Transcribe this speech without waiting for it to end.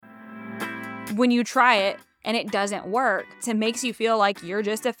when you try it and it doesn't work, it makes you feel like you're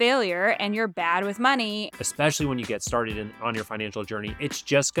just a failure and you're bad with money. Especially when you get started on your financial journey, it's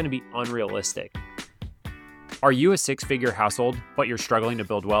just going to be unrealistic. Are you a six-figure household, but you're struggling to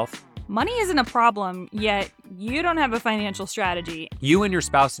build wealth? Money isn't a problem, yet you don't have a financial strategy. You and your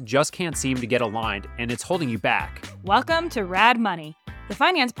spouse just can't seem to get aligned, and it's holding you back. Welcome to Rad Money, the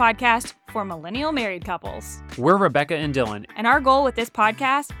finance podcast for millennial married couples. We're Rebecca and Dylan. And our goal with this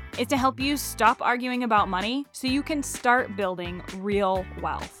podcast is to help you stop arguing about money so you can start building real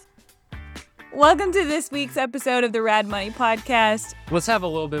wealth. Welcome to this week's episode of the Rad Money podcast. Let's have a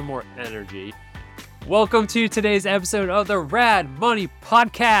little bit more energy. Welcome to today's episode of the Rad Money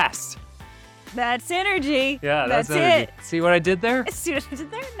podcast. That's energy. Yeah, that's energy. It. See what I did there? See what I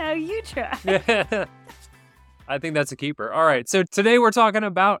did there? Now you try. Yeah. I think that's a keeper. All right, so today we're talking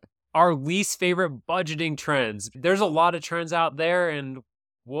about our least favorite budgeting trends. There's a lot of trends out there, and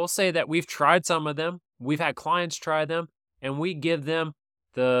we'll say that we've tried some of them. We've had clients try them, and we give them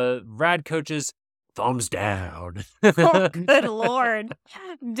the Rad Coaches thumbs down. Oh, good Lord.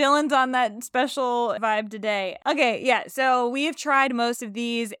 Dylan's on that special vibe today. Okay, yeah, so we've tried most of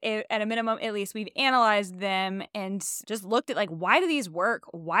these. At a minimum, at least, we've analyzed them and just looked at, like, why do these work?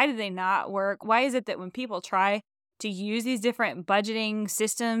 Why do they not work? Why is it that when people try to use these different budgeting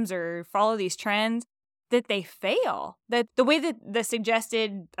systems or follow these trends, that they fail? That the way that the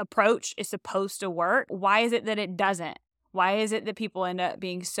suggested approach is supposed to work, why is it that it doesn't? Why is it that people end up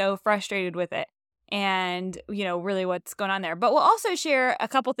being so frustrated with it? And, you know, really what's going on there. But we'll also share a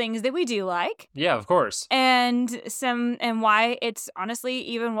couple things that we do like. Yeah, of course. And why it's honestly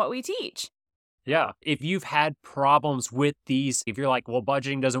even what we teach. Yeah. If you've had problems with these, if you're like, well,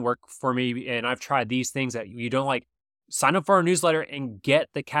 budgeting doesn't work for me and I've tried these things that you don't like, sign up for our newsletter and get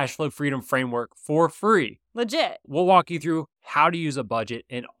the Cash Flow Freedom Framework for free. Legit. We'll walk you through how to use a budget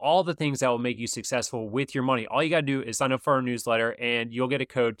and all the things that will make you successful with your money. All you got to do is sign up for our newsletter and you'll get a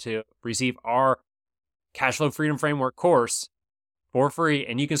code to receive our Cash Flow Freedom Framework course for free,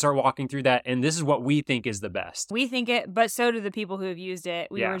 and you can start walking through that. And this is what we think is the best. We think it, but so do the people who have used it.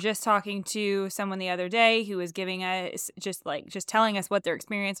 We were just talking to someone the other day who was giving us just telling us what their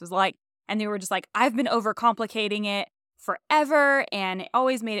experience was like. And they were just like, I've been overcomplicating it forever, and it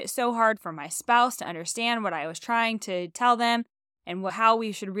always made it so hard for my spouse to understand what I was trying to tell them and how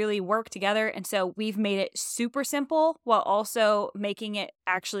we should really work together. And so we've made it super simple while also making it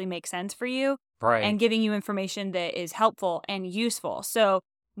actually make sense for you. Right. And giving you information that is helpful and useful. So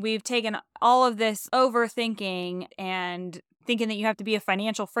we've taken all of this overthinking and thinking that you have to be a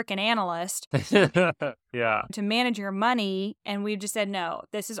financial frickin' analyst yeah, to manage your money. And we've just said, no,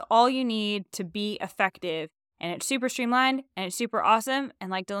 this is all you need to be effective. And it's super streamlined and it's super awesome. And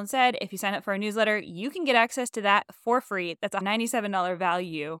like Dylan said, if you sign up for a newsletter, you can get access to that for free. That's a $97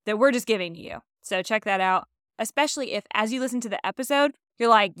 value that we're just giving to you. So check that out, especially if as you listen to the episode, you're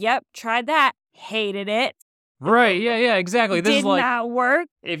like, yep, tried that. Hated it. Right. Yeah, exactly. This Did is like, not work.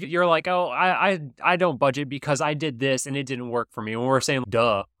 if you're like, oh, I don't budget because I did this and it didn't work for me. And we're saying,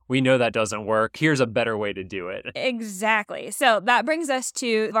 duh, we know that doesn't work. Here's a better way to do it. Exactly. So that brings us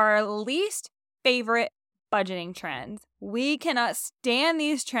to our least favorite budgeting trends. We cannot stand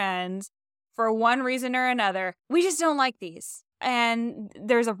these trends for one reason or another. We just don't like these. And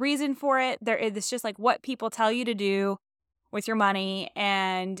there's a reason for it. It's just like what people tell you to do with your money,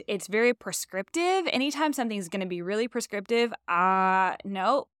 and it's very prescriptive. Anytime something's going to be really prescriptive,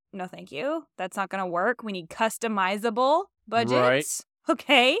 no, thank you. That's not going to work. We need customizable budgets. Right.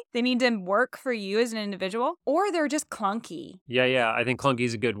 Okay. They need to work for you as an individual, or they're just clunky. Yeah. I think clunky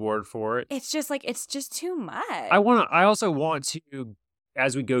is a good word for it. It's just like, it's just too much. I also want to,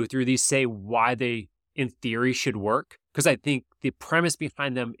 as we go through these, say why they, in theory, should work. Because I think the premise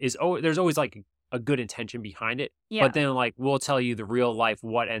behind them is, there's always like a good intention behind it. Yeah. But then like we'll tell you the real life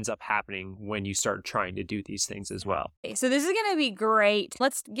what ends up happening when you start trying to do these things as well. Okay, so this is going to be great.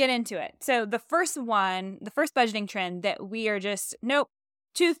 Let's get into it. So the first budgeting trend that we are just, nope,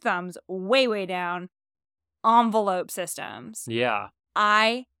 2 thumbs way down, envelope systems. Yeah.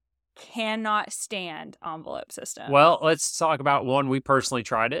 I cannot stand envelope systems. Well, let's talk about one. We personally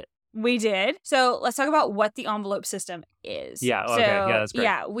tried it. We did. So let's talk about what the envelope system is. Yeah, okay. Yeah, that's great.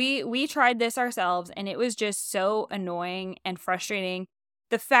 Yeah, we tried this ourselves, and it was just so annoying and frustrating.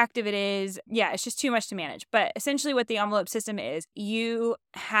 The fact of it is, it's just too much to manage. But essentially what the envelope system is, you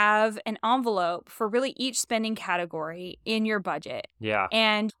have an envelope for really each spending category in your budget. Yeah.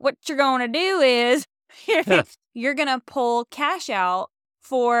 And what you're going to do is you're going to pull cash out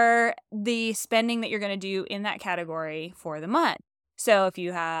for the spending that you're going to do in that category for the month. So if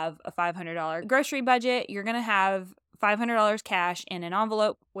you have a $500 grocery budget, you're going to have $500 cash in an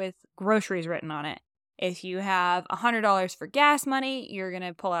envelope with groceries written on it. If you have $100 for gas money, you're going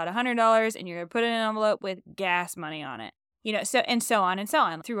to pull out $100 and you're going to put it in an envelope with gas money on it. So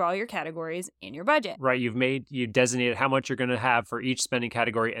on through all your categories in your budget. Right. You've designated how much you're going to have for each spending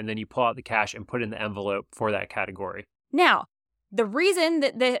category, and then you pull out the cash and put it in the envelope for that category. Now, the reason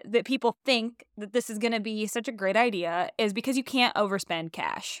that people think that this is going to be such a great idea is because you can't overspend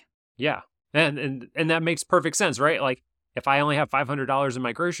cash. Yeah. And that makes perfect sense, right? Like, if I only have $500 in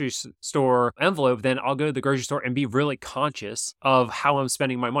my grocery store envelope, then I'll go to the grocery store and be really conscious of how I'm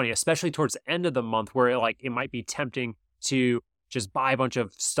spending my money, especially towards the end of the month where it might be tempting to just buy a bunch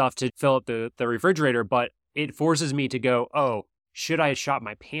of stuff to fill up the refrigerator, but it forces me to go, oh, should I shop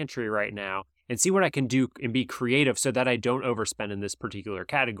my pantry right now and see what I can do and be creative so that I don't overspend in this particular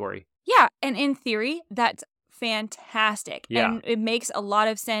category? Yeah, and in theory, that's fantastic. Yeah. And it makes a lot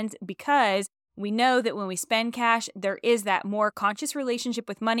of sense because we know that when we spend cash, there is that more conscious relationship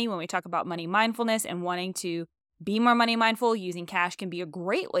with money. When we talk about money mindfulness and wanting to be more money mindful, using cash can be a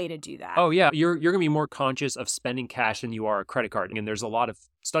great way to do that. Oh, yeah. You're going to be more conscious of spending cash than you are a credit card. And there's a lot of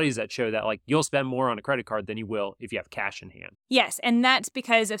studies that show that you'll spend more on a credit card than you will if you have cash in hand. Yes. And that's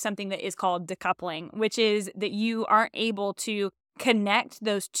because of something that is called decoupling, which is that you aren't able to connect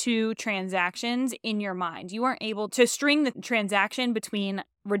those two transactions in your mind. You aren't able to string the transaction between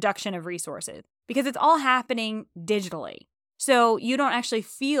reduction of resources because it's all happening digitally. So you don't actually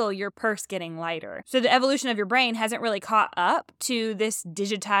feel your purse getting lighter. So the evolution of your brain hasn't really caught up to this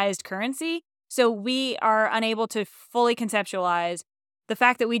digitized currency. So we are unable to fully conceptualize the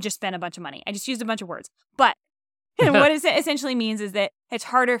fact that we just spent a bunch of money. I just used a bunch of words. But what it essentially means is that it's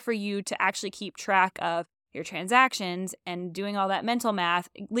harder for you to actually keep track of your transactions, and doing all that mental math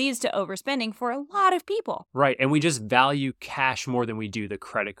leads to overspending for a lot of people. Right. And we just value cash more than we do the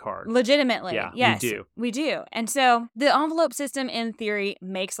credit card. Legitimately. Yeah, yes, we do. We do. And so the envelope system in theory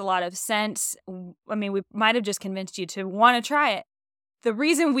makes a lot of sense. I mean, we might have just convinced you to want to try it. The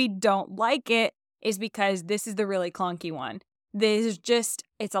reason we don't like it is because this is the really clunky one.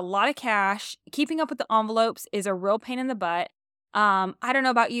 It's a lot of cash. Keeping up with the envelopes is a real pain in the butt. I don't know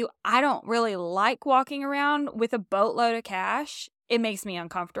about you. I don't really like walking around with a boatload of cash. It makes me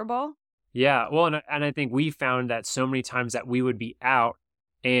uncomfortable. Yeah. Well, and I think we found that so many times that we would be out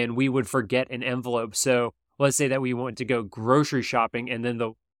and we would forget an envelope. So let's say that we went to go grocery shopping and then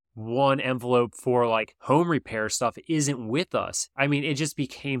the one envelope for home repair stuff isn't with us. I mean, it just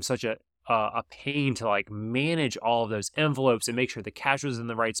became such a pain to manage all of those envelopes and make sure the cash was in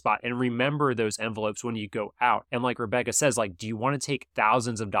the right spot and remember those envelopes when you go out. And like Rebecca says, do you want to take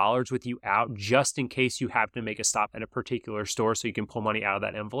thousands of dollars with you out just in case you happen to make a stop at a particular store so you can pull money out of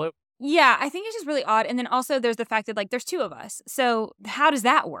that envelope? Yeah, I think it's just really odd. And then also there's the fact that there's two of us. So how does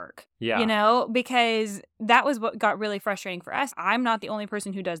that work? Yeah. Because that was what got really frustrating for us. I'm not the only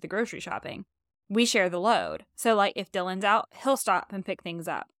person who does the grocery shopping. We share the load. So if Dylan's out, he'll stop and pick things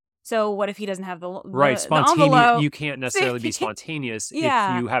up. So what if he doesn't have the envelope? You can't necessarily be spontaneous if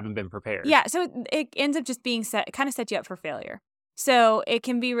you haven't been prepared. Yeah, so it ends up just being kind of set you up for failure. So it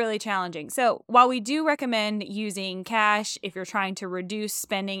can be really challenging. So while we do recommend using cash if you're trying to reduce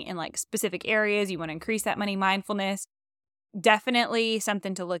spending in specific areas, you want to increase that money mindfulness, definitely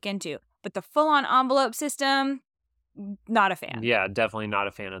something to look into. But the full-on envelope system, not a fan. Yeah, definitely not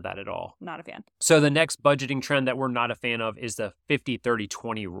a fan of that at all. Not a fan. So the next budgeting trend that we're not a fan of is the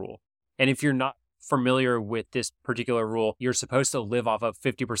 50-30-20 rule. And if you're not familiar with this particular rule, you're supposed to live off of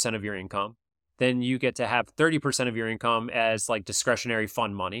 50% of your income. Then you get to have 30% of your income as discretionary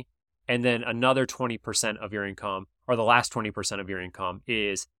fund money. And then another 20% of your income, or the last 20% of your income,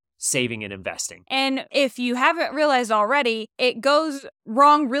 is saving and investing. And if you haven't realized already, it goes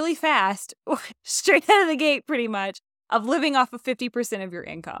wrong really fast, straight out of the gate pretty much, of living off of 50% of your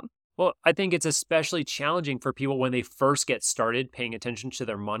income. Well, I think it's especially challenging for people when they first get started paying attention to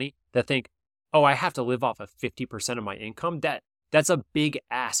their money that think, oh, I have to live off of 50% of my income. That's a big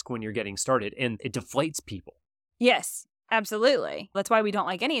ask when you're getting started, and it deflates people. Yes, absolutely. That's why we don't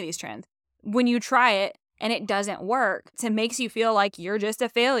like any of these trends. When you try it, and it doesn't work, it makes you feel like you're just a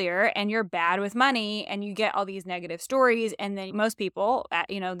failure and you're bad with money and you get all these negative stories. And then most people,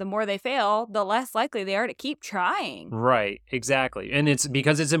 the more they fail, the less likely they are to keep trying. Right, exactly. And it's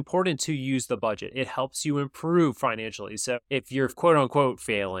because it's important to use the budget. It helps you improve financially. So if you're quote unquote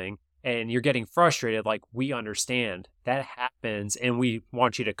failing and you're getting frustrated, we understand that happens and we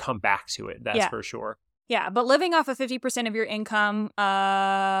want you to come back to it. That's for sure. Yeah, but living off of 50% of your income,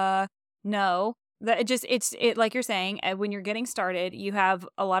 no. It's like you're saying, when you're getting started, you have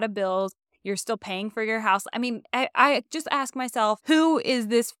a lot of bills. You're still paying for your house. I mean, I just ask myself, who is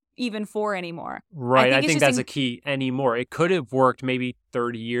this even for anymore. Right. I think that's a key anymore. It could have worked maybe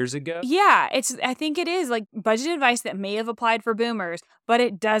 30 years ago. Yeah, I think it is like budget advice that may have applied for boomers, but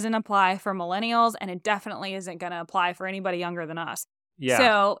it doesn't apply for millennials, and it definitely isn't going to apply for anybody younger than us. Yeah.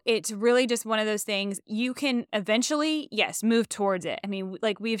 So it's really just one of those things. You can eventually, yes, move towards it. I mean,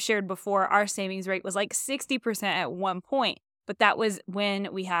 like we've shared before, our savings rate was like 60% at one point, but that was when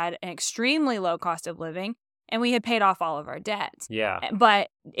we had an extremely low cost of living and we had paid off all of our debts. Yeah. But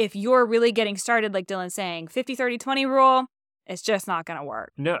if you're really getting started, like Dylan's saying, 50, 30, 20 rule, it's just not going to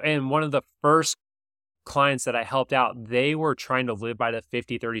work. No, and one of the first clients that I helped out, they were trying to live by the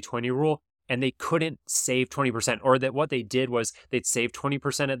 50, 30, 20 rule. And they couldn't save 20%, or that what they did was they'd save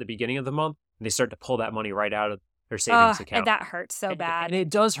 20% at the beginning of the month, and they start to pull that money right out of their savings account. And that hurts so bad. And it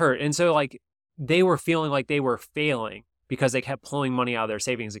does hurt. And so like they were feeling like they were failing because they kept pulling money out of their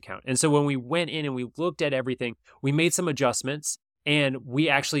savings account. And so when we went in and we looked at everything, we made some adjustments, and we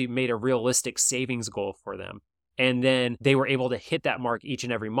actually made a realistic savings goal for them. And then they were able to hit that mark each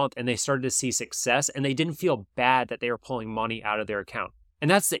and every month, and they started to see success, and they didn't feel bad that they were pulling money out of their account. And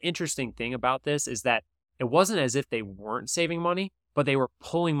that's the interesting thing about this, is that it wasn't as if they weren't saving money, but they were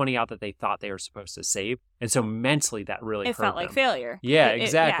pulling money out that they thought they were supposed to save. And so mentally that really hurt them. It felt like failure. Yeah,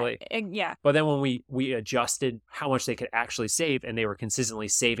 exactly. Yeah. But then when we adjusted how much they could actually save, and they were consistently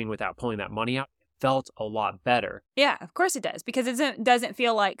saving without pulling that money out, it felt a lot better. Yeah, of course it does, because it doesn't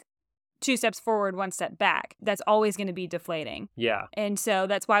feel like 2 steps forward, 1 step back. That's always going to be deflating. Yeah. And so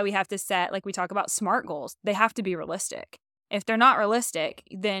that's why we have to set, like we talk about SMART goals. They have to be realistic. If they're not realistic,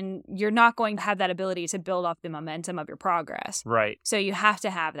 then you're not going to have that ability to build off the momentum of your progress. Right. So you have to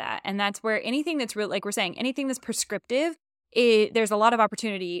have that. And that's where anything that's real, like we're saying, anything that's prescriptive, there's a lot of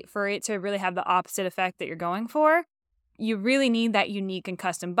opportunity for it to really have the opposite effect that you're going for. You really need that unique and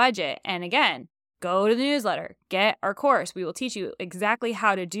custom budget. And again, go to the newsletter, get our course. We will teach you exactly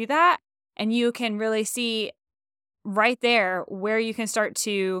how to do that. And you can really see right there where you can start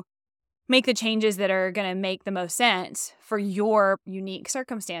to make the changes that are going to make the most sense for your unique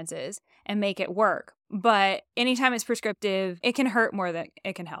circumstances and make it work. But anytime it's prescriptive, it can hurt more than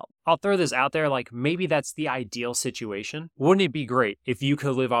it can help. I'll throw this out there, like maybe that's the ideal situation. Wouldn't it be great if you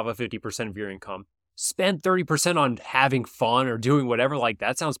could live off of 50% of your income? Spend 30% on having fun or doing whatever. Like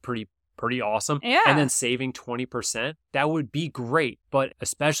that sounds pretty awesome. Yeah. And then saving 20%, that would be great. But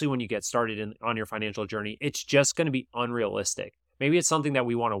especially when you get started on your financial journey, it's just going to be unrealistic. Maybe it's something that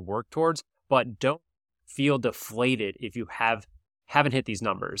we want to work towards, but don't feel deflated if you haven't hit these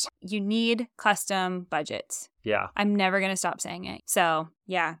numbers. You need custom budgets. Yeah. I'm never going to stop saying it. So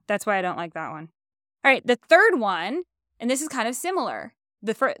yeah, that's why I don't like that one. All right. The third one, and this is kind of similar.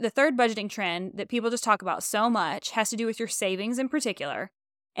 The third budgeting trend that people just talk about so much has to do with your savings in particular,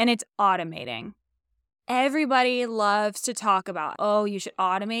 and it's automating. Everybody loves to talk about, oh, you should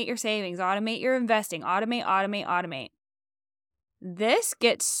automate your savings, automate your investing, automate. This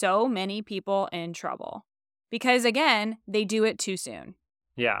gets so many people in trouble because, again, they do it too soon.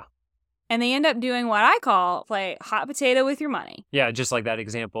 Yeah. And they end up doing what I call play hot potato with your money. Yeah, just like that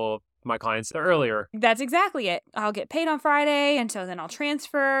example of my clients earlier. That's exactly it. I'll get paid on Friday, and so then I'll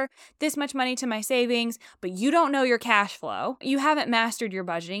transfer this much money to my savings, but you don't know your cash flow. You haven't mastered your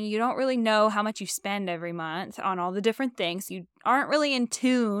budgeting. You don't really know how much you spend every month on all the different things. You aren't really in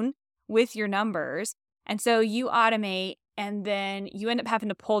tune with your numbers. And so you automate, and then you end up having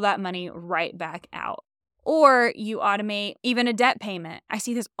to pull that money right back out. Or you automate even a debt payment. I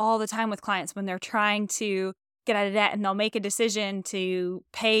see this all the time with clients when they're trying to get out of debt, and they'll make a decision to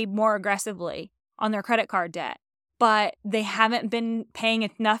pay more aggressively on their credit card debt, but they haven't been paying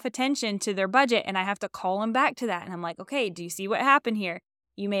enough attention to their budget, and I have to call them back to that. And I'm like, okay, do you see what happened here?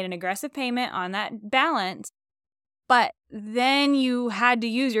 You made an aggressive payment on that balance, but then you had to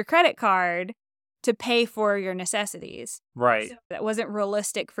use your credit card to pay for your necessities. Right. So that wasn't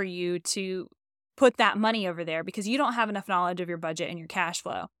realistic for you to put that money over there because you don't have enough knowledge of your budget and your cash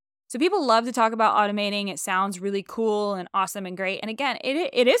flow. So people love to talk about automating. It sounds really cool and awesome and great. And again,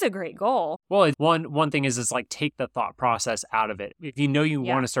 it is a great goal. Well, one thing is like take the thought process out of it. If you know you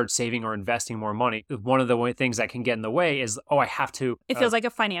want to start saving or investing more money, one of the things that can get in the way is, I have to. It feels like a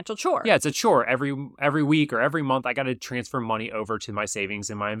financial chore. Yeah, it's a chore. Every week or every month, I got to transfer money over to my savings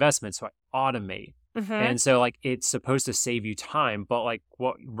and my investments. So I automate. Mm-hmm. And so like it's supposed to save you time. But like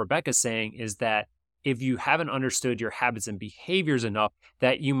what Rebecca's saying is that if you haven't understood your habits and behaviors enough,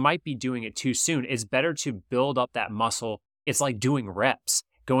 that you might be doing it too soon. It's better to build up that muscle. It's like doing reps,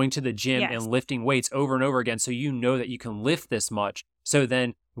 going to the gym and lifting weights over and over again so you know that you can lift this much. So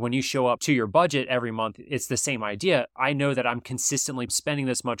then when you show up to your budget every month, it's the same idea. I know that I'm consistently spending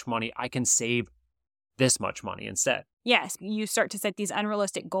this much money. I can save this much money instead. yes, you start to set these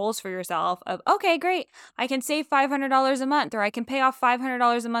unrealistic goals for yourself of, okay, great, I can save $500 a month, or I can pay off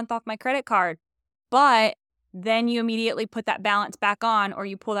 $500 a month off my credit card. But then you immediately put that balance back on, or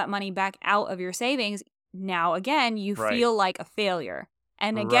you pull that money back out of your savings. Now, again, you Right. feel like a failure.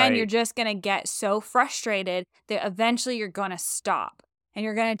 And again, you're Right. just going to get so frustrated that eventually you're going to stop. And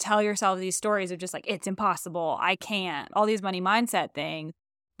you're going to tell yourself these stories of just like, it's impossible, I can't, all these money mindset things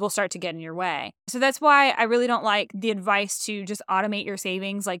will start to get in your way. So that's why I really don't like the advice to just automate your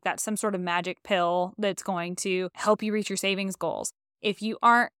savings like that's some sort of magic pill that's going to help you reach your savings goals. If you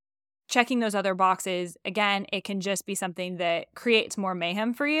aren't checking those other boxes, again, it can just be something that creates more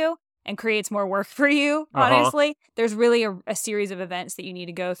mayhem for you and creates more work for you, honestly. There's really a series of events that you need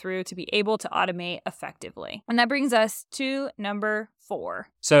to go through to be able to automate effectively. And that brings us to number 4.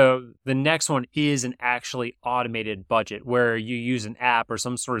 So the next one is an actually automated budget where you use an app or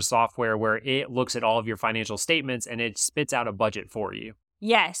some sort of software where it looks at all of your financial statements and it spits out a budget for you.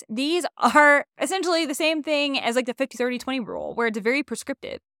 Yes, these are essentially the same thing as like the 50-30-20 rule, where it's very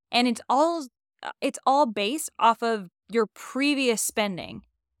prescriptive. And it's all based off of your previous spending,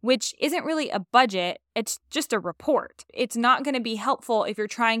 which isn't really a budget. It's just a report. It's not going to be helpful if you're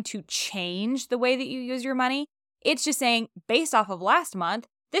trying to change the way that you use your money. It's just saying, based off of last month,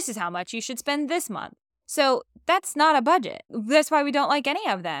 this is how much you should spend this month. So that's not a budget. That's why we don't like any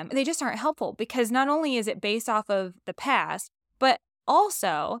of them. They just aren't helpful because not only is it based off of the past, but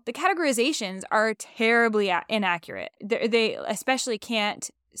also the categorizations are terribly inaccurate. They especially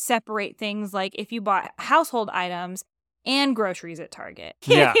can't separate things like if you bought household items and groceries at Target.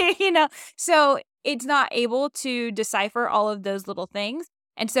 Yeah. So it's not able to decipher all of those little things.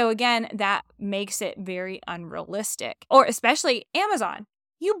 And so again, that makes it very unrealistic. Or especially Amazon.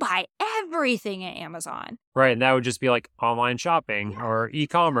 You buy everything at Amazon. Right. And that would just be like online shopping or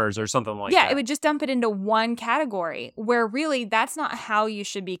e-commerce or something like that. Yeah, it would just dump it into one category where really that's not how you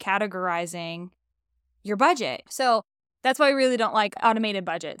should be categorizing your budget. So that's why I really don't like automated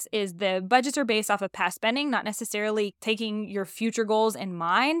budgets, is the budgets are based off of past spending, not necessarily taking your future goals in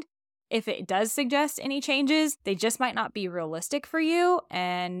mind. If it does suggest any changes, they just might not be realistic for you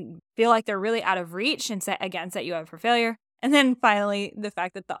and feel like they're really out of reach and set you up for failure. And then finally, the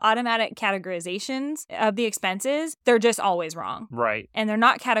fact that the automatic categorizations of the expenses, they're just always wrong. Right. And they're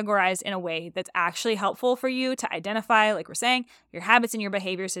not categorized in a way that's actually helpful for you to identify, like we're saying, your habits and your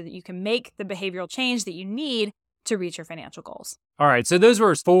behaviors so that you can make the behavioral change that you need to reach your financial goals. All right. So those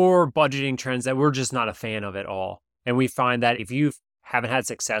were 4 budgeting trends that we're just not a fan of at all. And we find that if you haven't had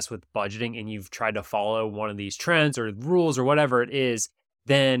success with budgeting and you've tried to follow one of these trends or rules or whatever it is,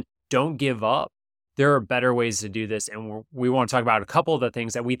 then don't give up. There are better ways to do this. And we want to talk about a couple of the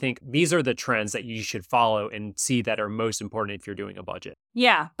things that we think these are the trends that you should follow and see that are most important if you're doing a budget.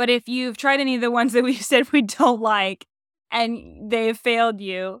 Yeah. But if you've tried any of the ones that we've said we don't like, and they've failed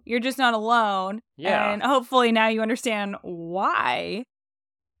you, you're just not alone. Yeah. And hopefully now you understand why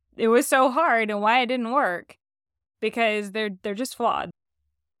it was so hard and why it didn't work, because they're just flawed.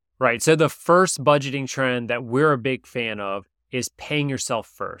 Right. So the first budgeting trend that we're a big fan of is paying yourself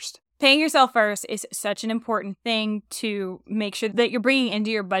first. Paying yourself first is such an important thing to make sure that you're bringing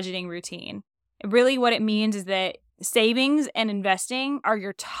into your budgeting routine. Really what it means is that savings and investing are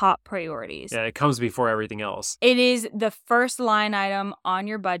your top priorities. Yeah, it comes before everything else. It is the first line item on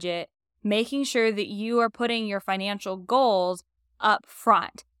your budget, making sure that you are putting your financial goals up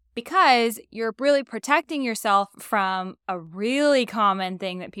front, because you're really protecting yourself from a really common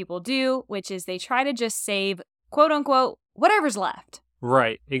thing that people do, which is they try to just save, quote unquote, whatever's left.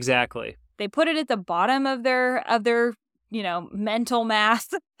 Right, exactly. They put it at the bottom of their mental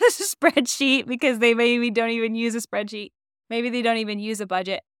math spreadsheet, because they maybe don't even use a spreadsheet. Maybe they don't even use a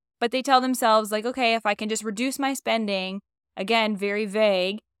budget, but they tell themselves like, okay, if I can just reduce my spending, again, very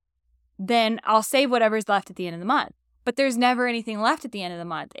vague, then I'll save whatever's left at the end of the month. But there's never anything left at the end of the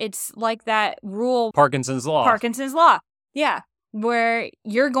month. It's like that rule. Parkinson's Law. Yeah. Where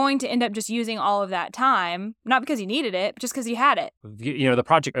you're going to end up just using all of that time, not because you needed it, but just because you had it. The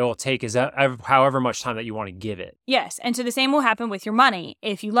project it will take is however much time that you want to give it. Yes. And so the same will happen with your money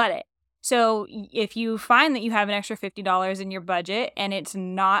if you let it. So if you find that you have an extra $50 in your budget and it's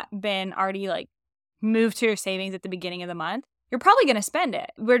not been already like moved to your savings at the beginning of the month, you're probably going to spend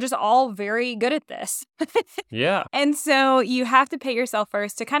it. We're just all very good at this. Yeah. And so you have to pay yourself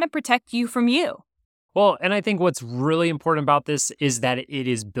first to kind of protect you from you. Well, and I think what's really important about this is that it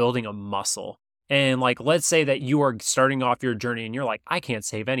is building a muscle. And like, let's say that you are starting off your journey and you're like, I can't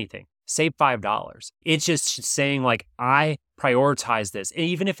save anything. Save $5. It's just saying like, I prioritize this. And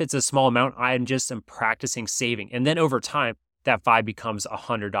even if it's a small amount, I'm practicing saving. And then over time, that 5 becomes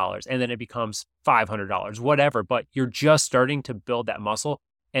 $100 and then it becomes $500, whatever. But you're just starting to build that muscle.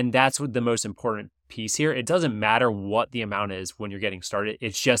 And that's what the most important piece here. It doesn't matter what the amount is when you're getting started.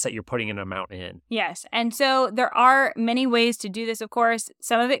 It's just that you're putting an amount in. Yes. And so there are many ways to do this, of course.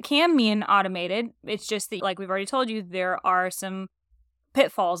 Some of it can mean automated. It's just that, like we've already told you, there are some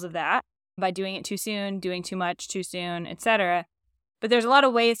pitfalls of that by doing it too soon, doing too much too soon, etc. But there's a lot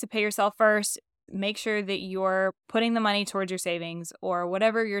of ways to pay yourself first. Make sure that you're putting the money towards your savings or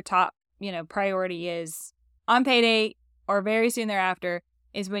whatever your top, priority is on payday or very soon thereafter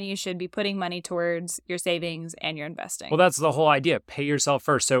is when you should be putting money towards your savings and your investing. Well, that's the whole idea. Pay yourself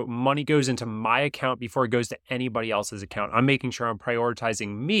first. So money goes into my account before it goes to anybody else's account. I'm making sure I'm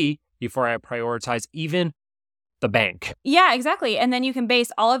prioritizing me before I prioritize even the bank. Yeah, exactly. And then you can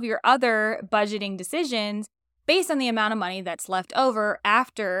base all of your other budgeting decisions based on the amount of money that's left over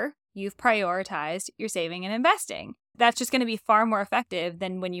after you've prioritized your saving and investing. That's just going to be far more effective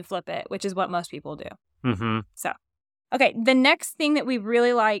than when you flip it, which is what most people do. Mm-hmm. So, okay, the next thing that we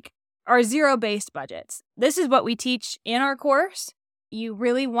really like are zero-based budgets. This is what we teach in our course. You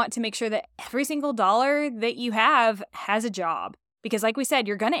really want to make sure that every single dollar that you have has a job. Because like we said,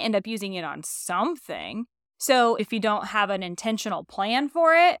 you're going to end up using it on something. So if you don't have an intentional plan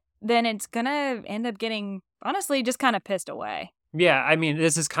for it, then it's going to end up getting, honestly, just kind of pissed away. Yeah, I mean,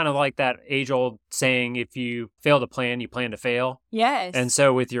 this is kind of like that age-old saying, if you fail to plan, you plan to fail. Yes. And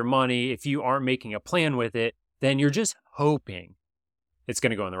so with your money, if you aren't making a plan with it, then you're just hoping it's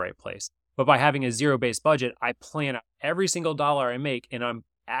going to go in the right place. But by having a zero-based budget, I plan out every single dollar I make, and I'm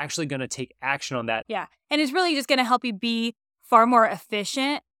actually going to take action on that. Yeah, and it's really just going to help you be far more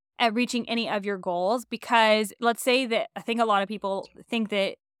efficient at reaching any of your goals, because let's say that I think a lot of people think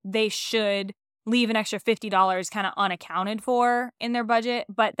that they should leave an extra $50 kind of unaccounted for in their budget,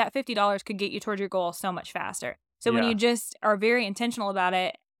 but that $50 could get you towards your goal so much faster. So when you just are very intentional about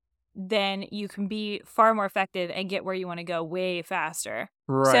it, then you can be far more effective and get where you want to go way faster.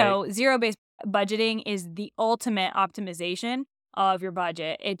 Right. So zero-based budgeting is the ultimate optimization of your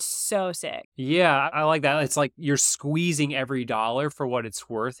budget. It's so sick. Yeah, I like that. It's like you're squeezing every dollar for what it's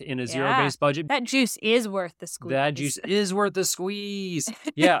worth in a zero-based budget. That juice is worth the squeeze. That juice is worth the squeeze.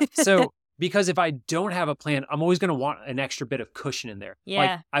 Yeah. So because if I don't have a plan, I'm always going to want an extra bit of cushion in there. Yeah.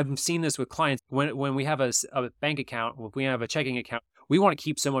 Like I've seen this with clients when we have a bank account, when we have a checking account, we want to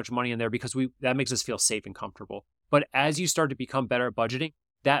keep so much money in there because that makes us feel safe and comfortable. But as you start to become better at budgeting,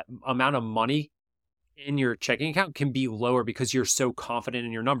 that amount of money in your checking account can be lower because you're so confident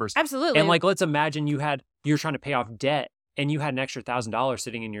in your numbers. Absolutely. And like, let's imagine you're trying to pay off debt and you had an extra $1,000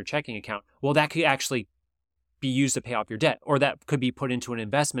 sitting in your checking account. Well, that could actually be used to pay off your debt, or that could be put into an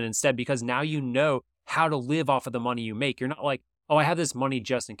investment instead, because now you know how to live off of the money you make. You're not like, oh, I have this money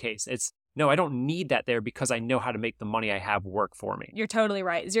just in case. It's no, I don't need that there because I know how to make the money I have work for me. You're totally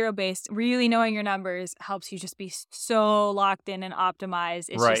right. Zero-based, really knowing your numbers helps you just be so locked in and optimized.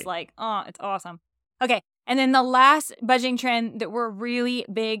 It's just like, oh, it's awesome. Okay. And then the last budgeting trend that we're really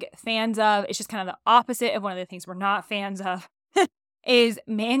big fans of, it's just kind of the opposite of one of the things we're not fans of, is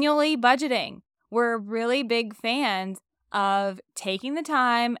manually budgeting. We're really big fans of taking the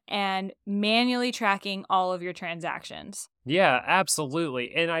time and manually tracking all of your transactions. Yeah,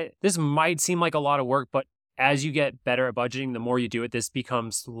 absolutely. And this might seem like a lot of work, but as you get better at budgeting, the more you do it, this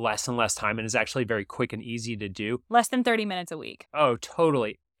becomes less and less time and is actually very quick and easy to do. Less than 30 minutes a week. Oh,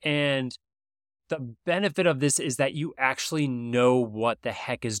 totally. And the benefit of this is that you actually know what the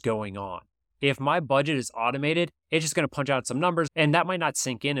heck is going on. If my budget is automated, it's just going to punch out some numbers, and that might not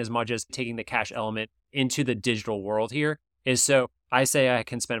sink in as much as taking the cash element into the digital world here. Is so I say I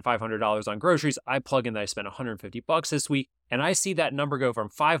can spend $500 on groceries. I plug in that I spent $150 this week, and I see that number go from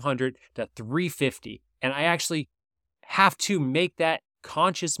 $500 to $350. And I actually have to make that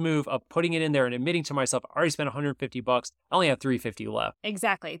conscious move of putting it in there and admitting to myself, I already spent $150. I only have $350 left.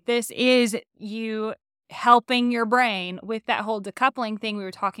 Exactly. This is you helping your brain with that whole decoupling thing we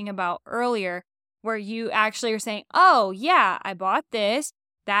were talking about earlier, where you actually are saying, oh, yeah, I bought this.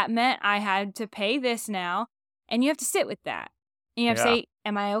 That meant I had to pay this now. And you have to sit with that. And you have to say,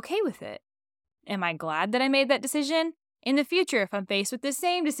 am I okay with it? Am I glad that I made that decision? In the future, if I'm faced with the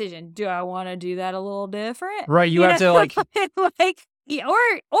same decision, do I want to do that a little different? Right. You have to like, or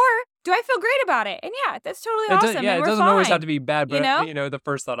do I feel great about it? And yeah, that's totally awesome. Yeah, and it we're doesn't fine. always have to be bad, but the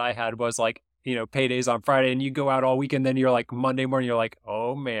first thought I had was like, payday's on Friday and you go out all weekend, then you're like Monday morning, you're like,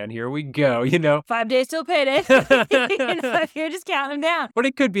 oh man, here we go, 5 days till payday. You're just counting them down. But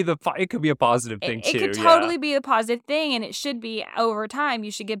it could be a positive thing too. It could totally be a positive thing, and it should be over time. You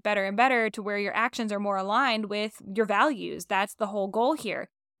should get better and better to where your actions are more aligned with your values. That's the whole goal here.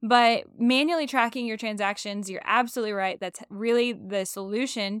 But manually tracking your transactions, you're absolutely right. That's really the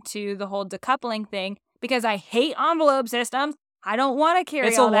solution to the whole decoupling thing, because I hate envelope systems. I don't want to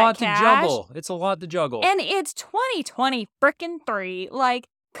carry all that cash. It's a lot to juggle. And it's 2020 frickin' 3. Like,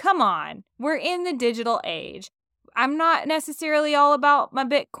 come on. We're in the digital age. I'm not necessarily all about my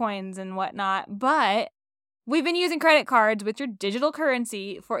Bitcoins and whatnot, but we've been using credit cards with your digital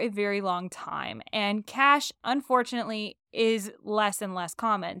currency for a very long time. And cash, unfortunately, is less and less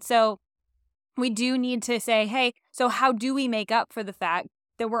common. So we do need to say, hey, so how do we make up for the fact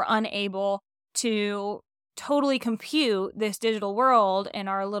that we're unable to totally compute this digital world in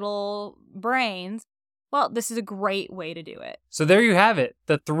our little brains? Well, this is a great way to do it. So there you have it.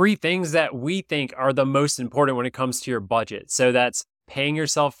 The 3 things that we think are the most important when it comes to your budget. So that's paying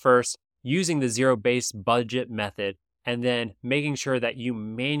yourself first, using the zero-based budget method, and then making sure that you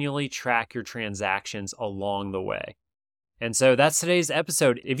manually track your transactions along the way. And so that's today's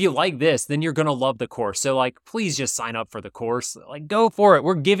episode. If you like this, then you're going to love the course. So please just sign up for the course. Go for it.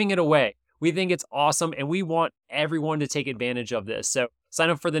 We're giving it away. We think it's awesome, and we want everyone to take advantage of this. So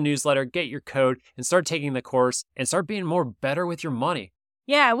sign up for the newsletter, get your code, and start taking the course and start being more better with your money.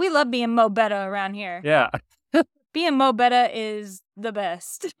 Yeah, we love being Mo Betta around here. Yeah. Being Mo Betta is the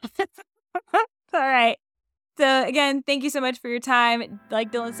best. All right. So again, thank you so much for your time.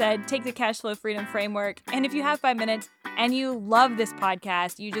 Like Dylan said, take the Cash Flow Freedom Framework. And if you have 5 minutes and you love this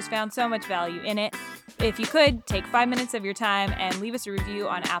podcast, you just found so much value in it, if you could, take 5 minutes of your time and leave us a review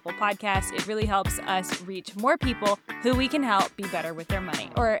on Apple Podcasts. It really helps us reach more people who we can help be better with their money.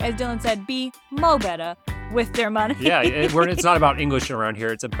 Or as Dylan said, be Mo Betta with their money. Yeah, it's not about English around here.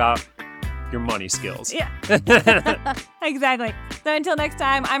 It's about your money skills. Yeah. Exactly. So until next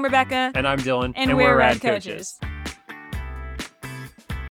time, I'm Rebecca. And I'm Dylan. And we're Rad Coaches.